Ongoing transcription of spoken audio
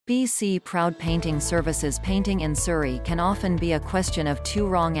BC Proud Painting Services. Painting in Surrey can often be a question of two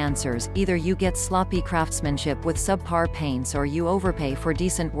wrong answers. Either you get sloppy craftsmanship with subpar paints or you overpay for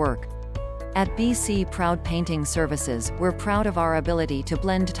decent work. At BC Proud Painting Services, we're proud of our ability to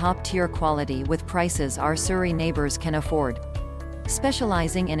blend top-tier quality with prices our Surrey neighbours can afford.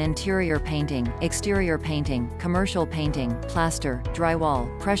 Specializing in interior painting, exterior painting, commercial painting, plaster,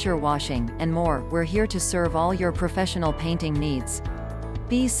 drywall, pressure washing, and more, we're here to serve all your professional painting needs.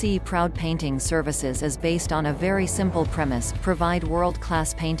 BC Proud Painting Services is based on a very simple premise: provide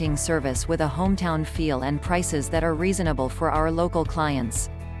world-class painting service with a hometown feel and prices that are reasonable for our local clients.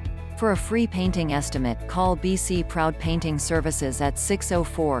 For a free painting estimate, call BC Proud Painting Services at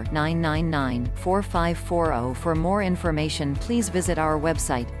 604-999-4540. For more information, please visit our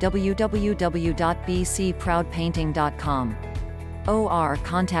website, www.bcproudpainting.com. Or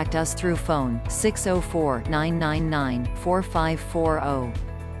contact us through phone, 604-999-4540.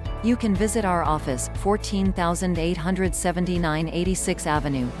 You can visit our office, 14,879 86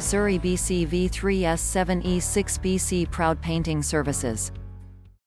 Avenue, Surrey BC V3S 7E6. BC Proud Painting Services.